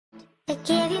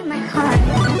give you my heart.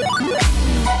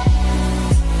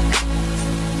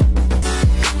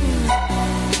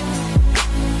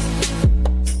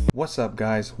 What's up,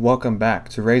 guys? Welcome back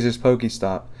to Razor's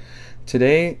Pokestop.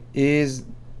 Today is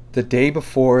the day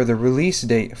before the release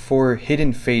date for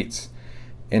Hidden Fates,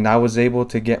 and I was able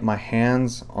to get my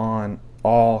hands on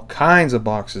all kinds of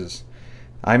boxes.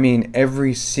 I mean,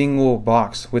 every single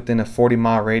box within a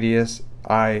 40-mile radius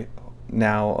I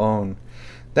now own.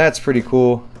 That's pretty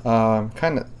cool. I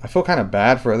feel kind of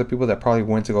bad for other people that probably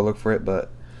went to go look for it, but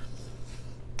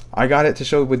I got it to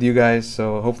show with you guys,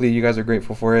 so hopefully you guys are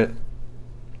grateful for it.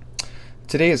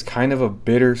 Today is kind of a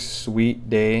bittersweet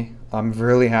day. I'm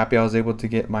really happy I was able to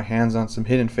get my hands on some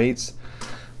Hidden Fates,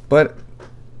 but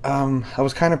I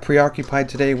was kind of preoccupied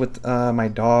today with my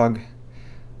dog.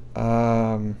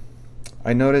 I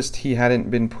noticed he hadn't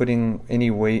been putting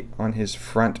any weight on his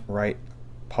front right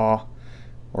paw,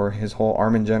 or his whole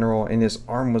arm in general, and his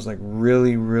arm was like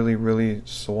really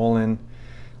swollen.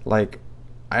 Like,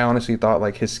 I honestly thought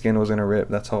like his skin was gonna rip.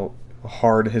 That's how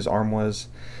hard his arm was.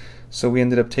 So we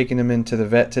ended up taking him into the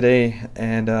vet today,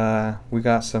 and we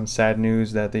got some sad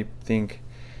news that they think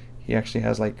he actually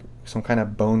has like some kind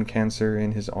of bone cancer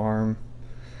in his arm.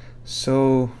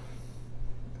 So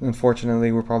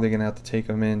unfortunately, we're probably gonna have to take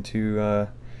him in to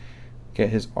get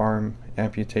his arm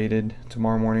amputated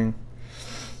tomorrow morning.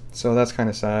 So that's kind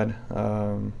of sad.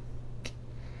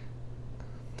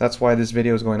 That's why this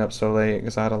video is going up so late,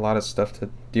 because I had a lot of stuff to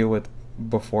deal with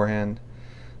beforehand.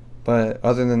 But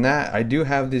other than that, I do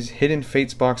have these Hidden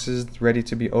Fates boxes ready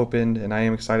to be opened, and I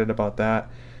am excited about that.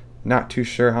 Not too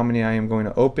sure how many I am going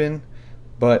to open,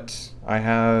 but I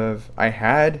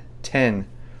had 10.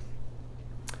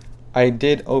 I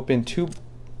did open 2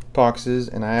 boxes,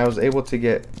 and I was able to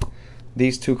get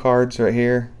these 2 cards right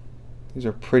here. These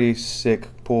are pretty sick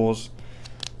pulls.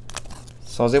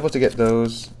 So I was able to get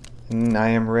those, and I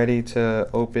am ready to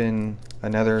open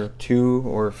another 2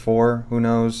 or 4, who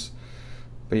knows.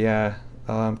 But yeah,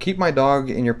 keep my dog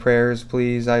in your prayers,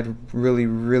 please. I'd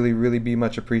really be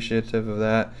much appreciative of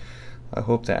that. I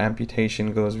hope the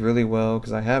amputation goes really well,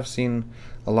 because I have seen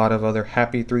a lot of other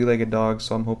happy 3-legged dogs,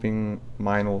 so I'm hoping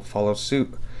mine will follow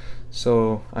suit.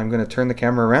 So I'm going to turn the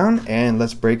camera around and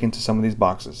let's break into some of these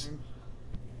boxes.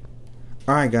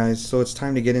 Alright guys, so it's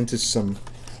time to get into some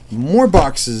more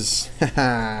boxes.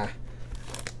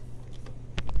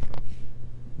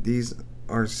 These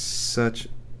are such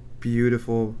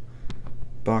beautiful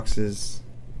boxes.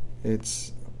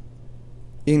 It's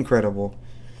incredible.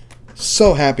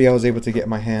 So happy I was able to get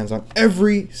my hands on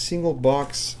every single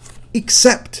box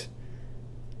except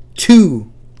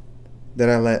 2 that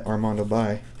I let Armando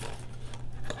buy.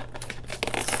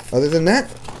 Other than that,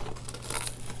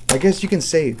 I guess you can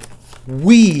say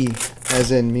we,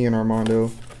 as in me and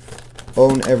Armando,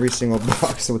 own every single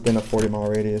box within a 40-mile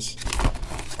radius.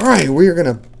 Alright, we're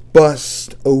gonna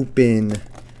bust open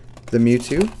the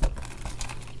Mewtwo.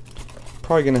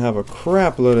 Probably gonna have a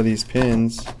crap load of these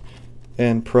pins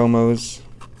and promos.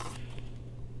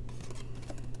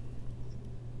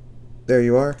 There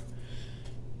you are.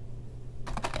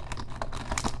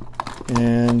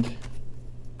 And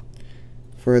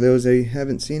for those that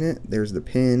haven't seen it, there's the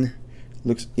pin.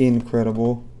 Looks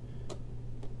incredible.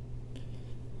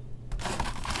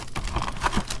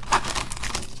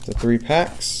 The 3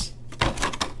 packs.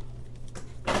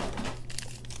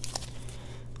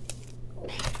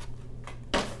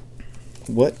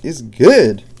 What is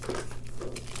good?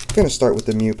 I'm gonna start with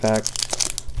the Mew pack.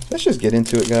 Let's just get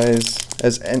into it, guys.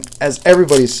 As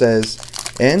everybody says,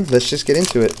 and let's just get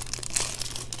into it.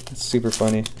 It's super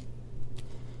funny.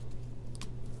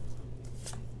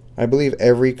 I believe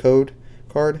every code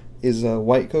card is a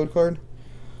white code card.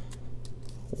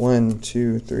 1,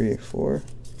 2, 3, 4.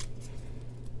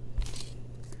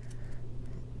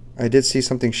 I did see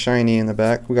something shiny in the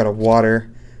back. We got a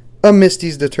water, a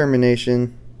Misty's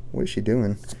Determination. What is she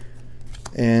doing?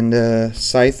 And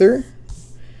Scyther.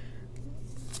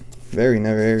 Very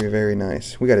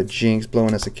nice. We got a Jinx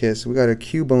blowing us a kiss. We got a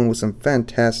Cubone with some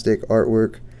fantastic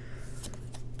artwork.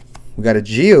 We got a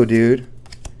Geodude.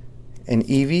 An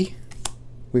Eevee.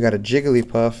 We got a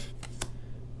Jigglypuff.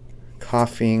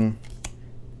 Coughing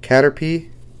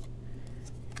Caterpie.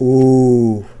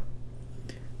 Ooh.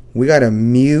 We got a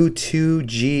Mewtwo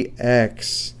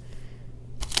GX.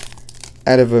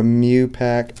 Out of a Mew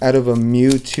pack, out of a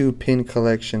Mewtwo pin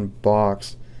collection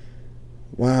box.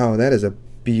 Wow, that is a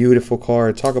beautiful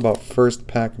card. Talk about first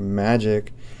pack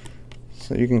magic.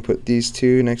 So you can put these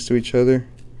 2 next to each other.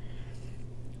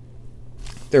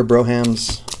 They're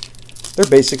Brohams. They're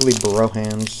basically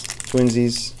Brohams,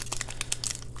 twinsies.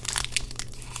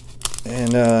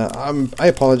 And I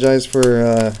apologize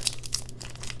for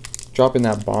dropping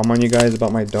that bomb on you guys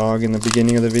about my dog in the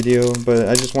beginning of the video, but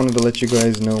I just wanted to let you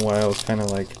guys know why I was kind of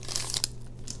like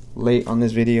late on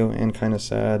this video and kind of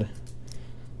sad.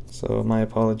 So my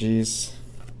apologies.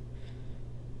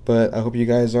 But I hope you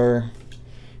guys are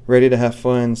ready to have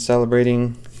fun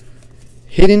celebrating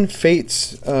Hidden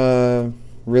Fates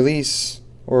release,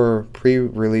 or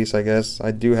pre-release, I guess.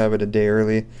 I do have it a day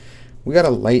early. We got a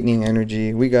Lightning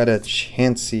Energy, we got a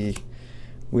Chansey,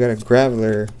 we got a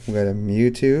Graveler, we got a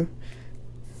Mewtwo,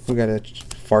 we got a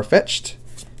Farfetch'd,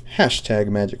 hashtag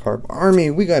Magikarp Army,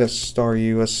 we got a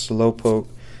Staryu, a Slowpoke.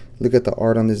 Look at the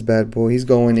art on this bad boy, he's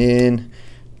going in.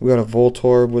 We got a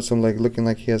Voltorb with some, like, looking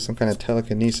like he has some kind of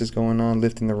telekinesis going on,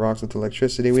 lifting the rocks with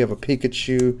electricity. We have a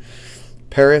Pikachu,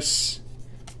 Paris,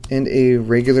 and a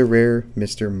regular rare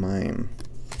Mr. Mime.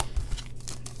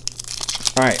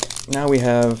 Alright, now we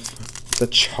have the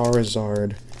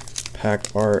Charizard pack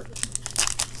art.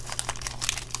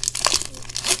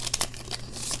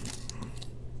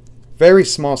 Very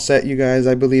small set, you guys.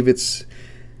 I believe it's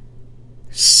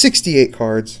 68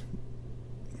 cards.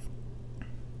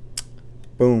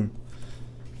 Boom.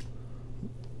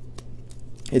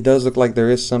 It does look like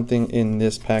there is something in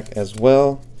this pack as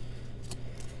well.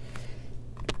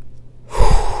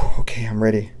 Okay, I'm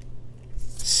ready.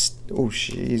 Oh,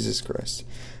 Jesus Christ.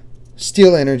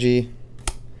 Steel Energy.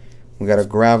 We got a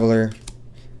Graveler.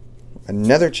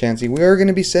 Another Chansey. We are going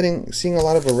to be seeing a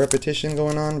lot of a repetition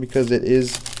going on because it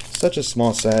is such a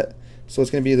small set. So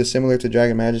it's going to be similar to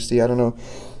Dragon Majesty. I don't know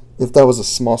if that was a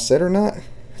small set or not.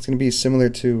 It's going to be similar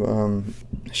to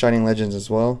Shining Legends as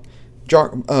well.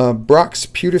 Brock's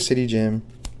Pewter City Gym.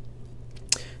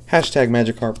 Hashtag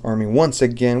Magikarp Army. Once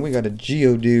again, we got a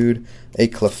Geodude, a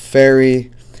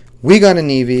Clefairy. We got an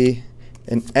Eevee,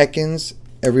 an Ekans,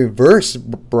 a reverse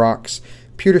Brock's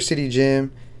Pewter City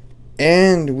Gym,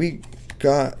 and we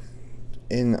got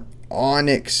an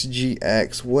Onix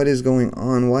GX. What is going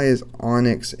on? Why is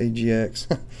Onix a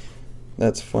GX?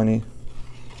 That's funny.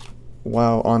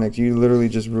 Wow, Onix, you literally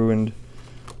just ruined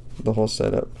the whole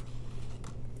setup.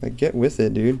 Like, get with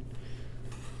it, dude.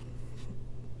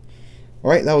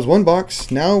 Alright, that was one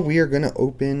box. Now we are going to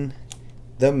open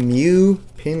the Mew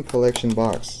Pin Collection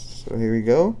box. So here we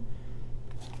go.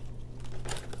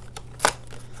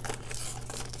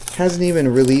 Hasn't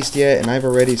even released yet, and I've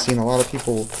already seen a lot of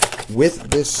people with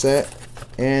this set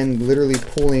and literally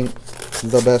pulling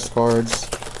the best cards.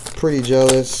 Pretty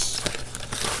jealous.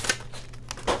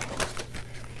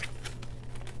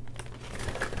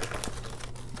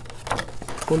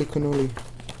 Holy cannoli.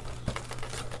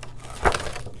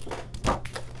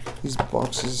 These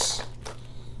boxes,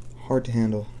 hard to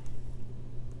handle.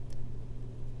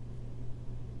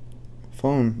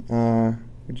 Phone,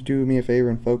 would you do me a favor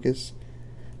and focus?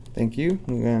 Thank you.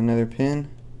 We got another pin.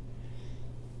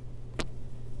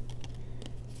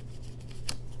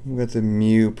 We got the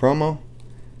Mew promo.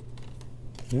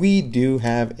 We do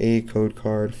have a code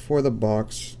card for the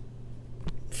box.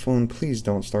 Phone, please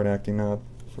don't start acting up,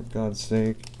 for God's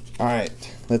sake.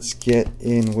 Alright, let's get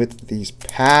in with these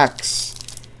packs.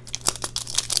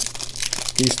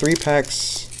 These 3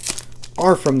 packs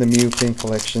are from the Mew Pin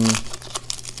Collection.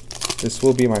 This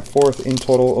will be my 4th in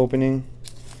total opening.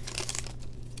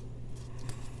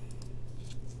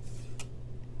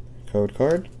 Code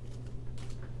card.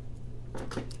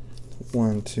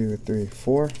 1, 2, 3,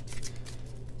 4.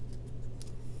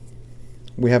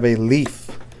 We have a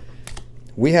Leaf.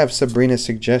 We have Sabrina's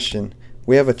Suggestion.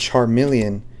 We have a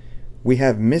Charmeleon. We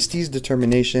have Misty's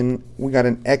Determination. We got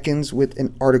an Ekans with an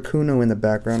Articuno in the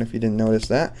background, if you didn't notice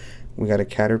that. We got a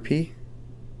Caterpie.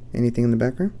 Anything in the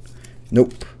background?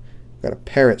 Nope. We got a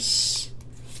Paris.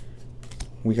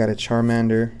 We got a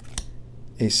Charmander.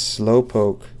 A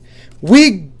Slowpoke.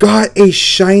 We got a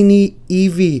shiny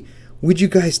Eevee. Would you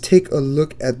guys take a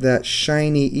look at that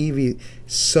shiny Eevee?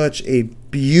 Such a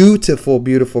beautiful,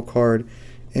 beautiful card.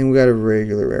 And we got a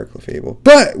regular rare Clefable.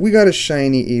 But we got a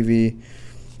shiny Eevee.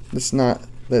 Let's not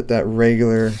let that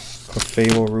regular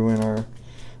Clefable ruin our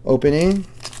opening.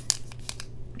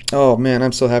 Oh man,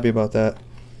 I'm so happy about that.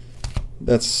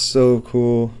 That's so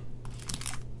cool.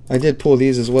 I did pull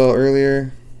these as well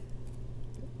earlier.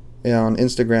 Yeah, on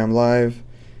Instagram Live.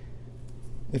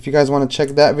 If you guys want to check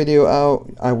that video out,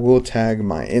 I will tag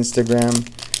my Instagram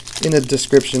in the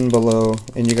description below,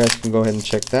 and you guys can go ahead and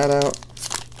check that out.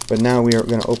 But now we are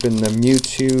going to open the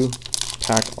Mewtwo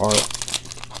pack art.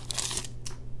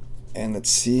 And let's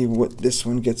see what this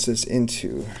one gets us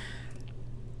into.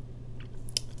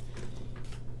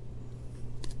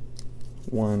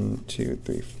 1, 2,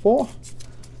 3, 4.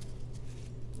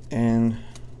 And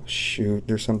shoot,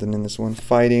 there's something in this one.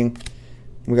 Fighting.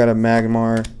 We got a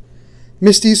Magmar,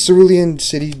 Misty Cerulean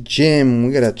City Gym.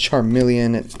 We got a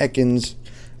Charmeleon, an Ekans,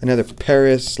 another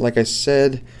Paris. Like I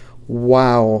said,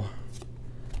 wow.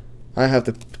 I have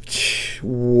to...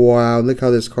 Wow, look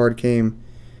how this card came.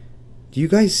 Do you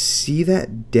guys see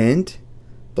that dent?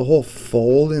 The whole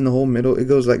fold in the whole middle. It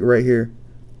goes like right here.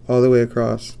 All the way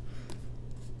across.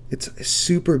 It's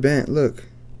super bent. Look.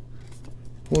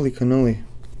 Holy cannoli.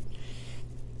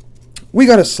 We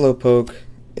got a Slowpoke,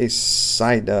 a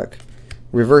Psyduck,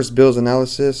 Reverse Bills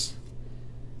Analysis,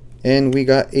 and we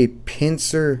got a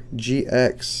Pinsir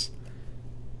GX.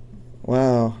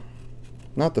 Wow.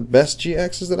 Not the best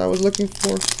GXs that I was looking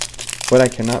for, but I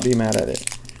cannot be mad at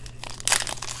it.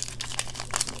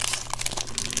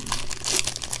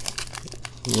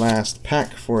 Last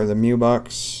pack for the Mew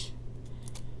box.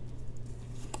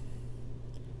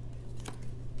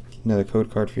 Another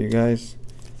code card for you guys.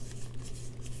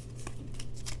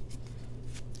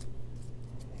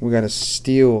 We got a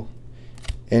Steel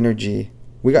Energy.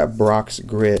 We got Brock's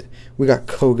Grit. We got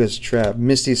Koga's Trap.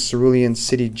 Misty's Cerulean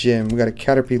City Gym. We got a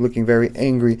Caterpie looking very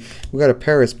angry. We got a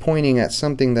Paris pointing at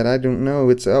something that I don't know.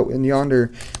 It's out in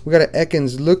yonder. We got an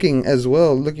Ekans looking as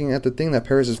well, looking at the thing that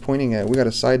Paris is pointing at. We got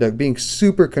a Psyduck being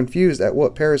super confused at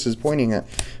what Paris is pointing at.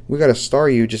 We got a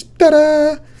Staryu just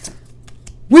ta-da!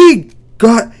 We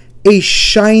got a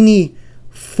shiny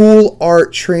full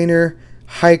art trainer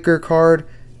hiker card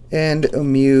and a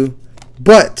Mew,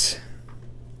 but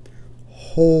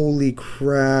holy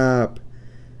crap,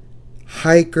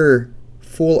 hiker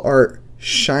full art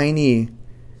shiny.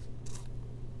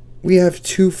 We have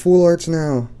 2 full arts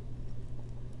now.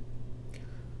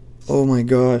 Oh my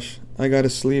gosh, I gotta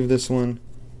sleeve this one.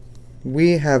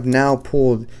 We have now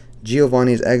pulled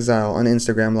Giovanni's Exile on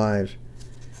Instagram Live.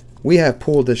 We have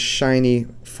pulled a shiny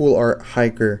full art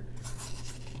hiker.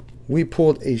 We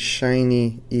pulled a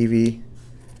shiny Eevee.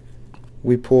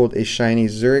 We pulled a shiny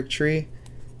Zurich Tree,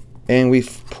 and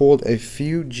we've pulled a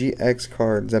few GX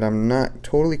cards that I'm not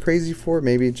totally crazy for,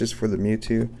 maybe just for the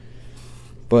Mewtwo.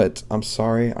 But I'm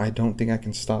sorry, I don't think I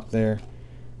can stop there.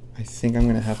 I think I'm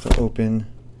going to have to open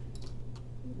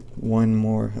one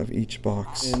more of each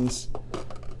box.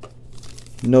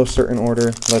 No certain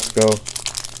order, let's go.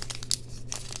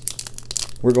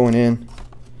 We're going in.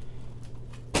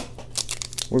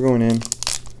 We're going in.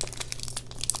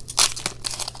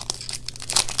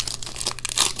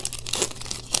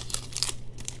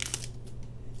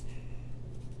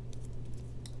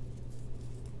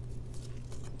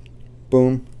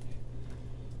 Boom.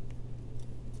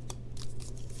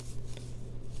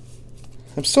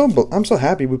 I'm so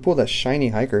happy we pulled that shiny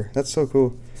hiker. That's so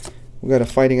cool. We got a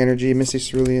Fighting Energy, Misty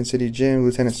Cerulean City Gym,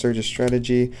 Lieutenant Surge's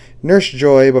Strategy, Nurse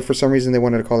Joy, but for some reason they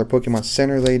wanted to call her Pokemon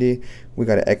Center Lady. We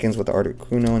got an Ekans with the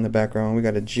Articuno in the background. We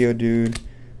got a Geodude,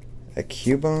 a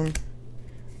Cubone,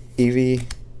 Eevee,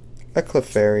 a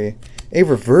Clefairy, a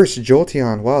Reverse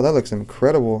Jolteon. Wow, that looks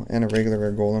incredible. And a regular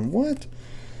Rare Golem. What?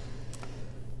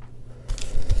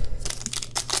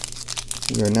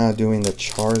 We are now doing the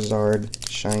Charizard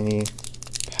shiny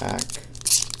pack.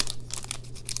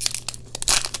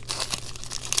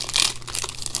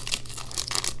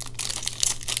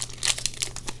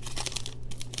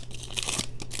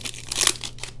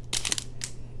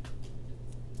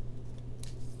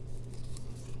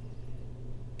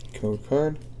 Code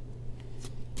card.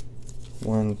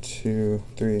 1, 2,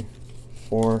 3,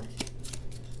 4.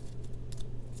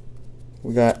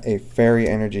 We got a Fairy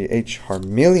Energy, a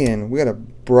Charmeleon. We got a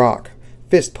Brock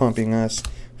fist pumping us,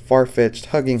 Farfetch'd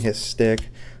hugging his stick,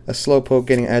 a Slowpoke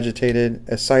getting agitated,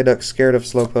 a Psyduck scared of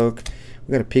Slowpoke.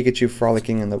 We got a Pikachu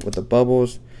frolicking with the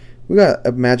bubbles. We got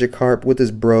a Magikarp with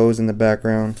his bros in the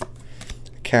background.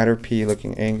 A Caterpie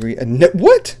looking angry.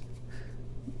 What?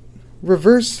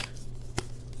 Reverse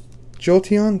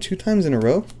Jolteon 2 times in a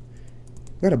row?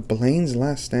 We got a Blaine's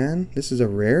Last Stand. This is a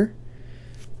rare.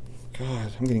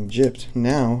 God, I'm getting gypped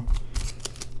now.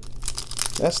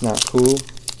 That's not cool.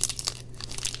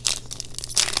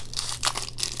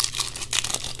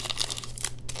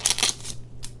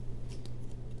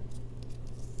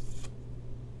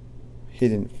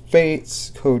 Hidden Fates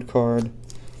code card.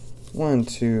 1,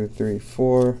 2, 3,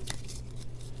 4.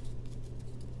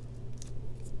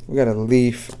 We got a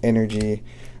Leaf Energy,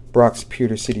 Brock's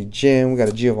Pewter City Gym. We got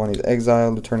a Giovanni's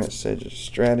Exile, Lieutenant Surge's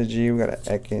Strategy. We got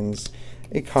an Ekans,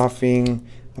 a Coughing,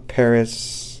 a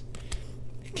Paris,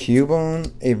 a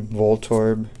Cubone, a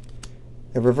Voltorb,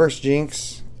 a Reverse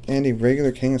Jinx, and a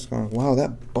regular Kangaskhan. Wow,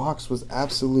 that box was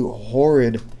absolute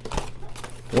horrid.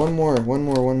 One more.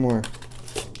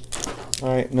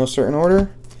 Alright, no certain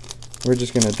order. We're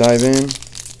just going to dive in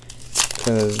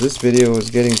because this video is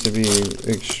getting to be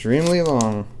extremely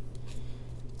long.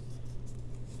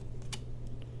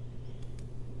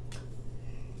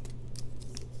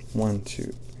 1,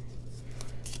 2.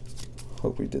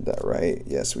 Hope we did that right.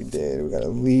 Yes, we did. We got a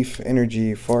Leaf,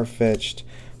 Energy, Farfetch'd,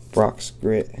 Brock's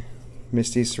Grit,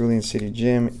 Misty, Cerulean City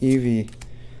Gym, Eevee,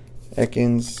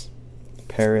 Ekans,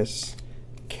 Paris,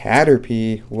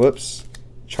 Caterpie, whoops,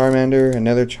 Charmander,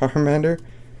 another Charmander.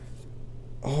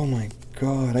 Oh my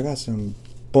god, I got some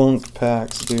bunk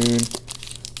packs, dude.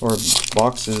 Or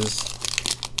boxes.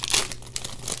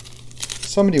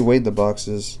 Somebody weighed the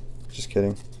boxes. Just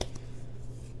kidding.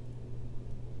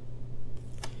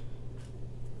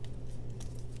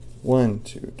 One,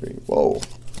 two, three. Whoa.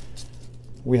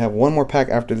 We have one more pack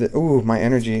after this. Ooh, my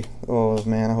energy. Oh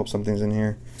man, I hope something's in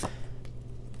here.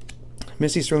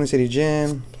 Misty, Sterling City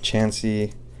Gym,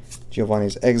 Chansey,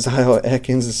 Giovanni's Exile,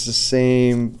 Ekans. It's the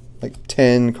same, like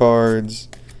 10 cards.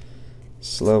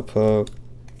 Slowpoke,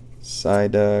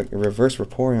 Psyduck, Reverse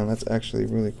Vaporeon. That's actually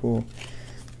really cool.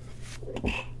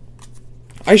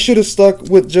 I should have stuck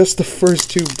with just the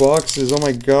first 2 boxes. Oh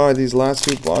my god, these last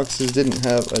 2 boxes didn't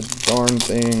have a darn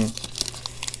thing.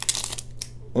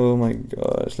 Oh my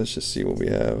gosh, let's just see what we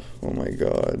have. Oh my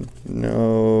god.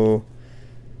 No.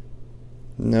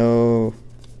 No.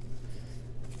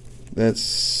 That's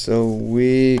so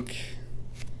weak.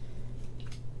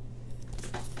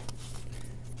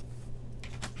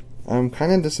 I'm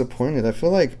kind of disappointed. I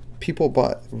feel like people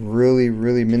bought really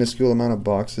minuscule amount of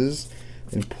boxes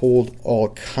and pulled all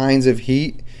kinds of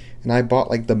heat, and I bought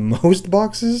like the most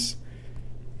boxes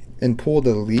and pulled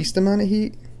the least amount of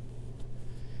heat.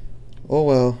 Oh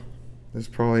well, there's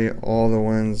probably all the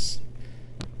ones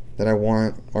that I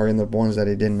want are in the ones that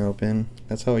I didn't open.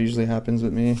 That's how it usually happens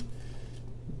with me.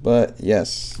 But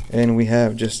yes, and we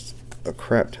have just a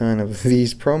crap ton of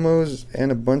these promos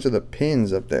and a bunch of the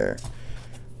pins up there.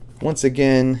 Once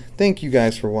again, thank you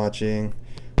guys for watching.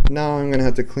 Now I'm gonna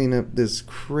have to clean up this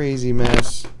crazy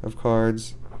mess of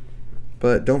cards.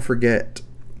 But don't forget,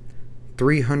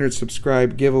 300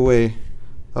 subscribe giveaway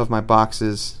of my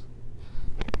boxes.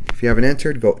 If you haven't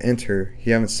entered, go enter. If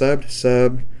you haven't subbed,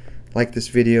 sub, like this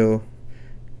video,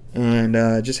 and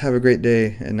just have a great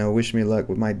day, and wish me luck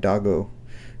with my doggo.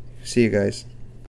 See you guys.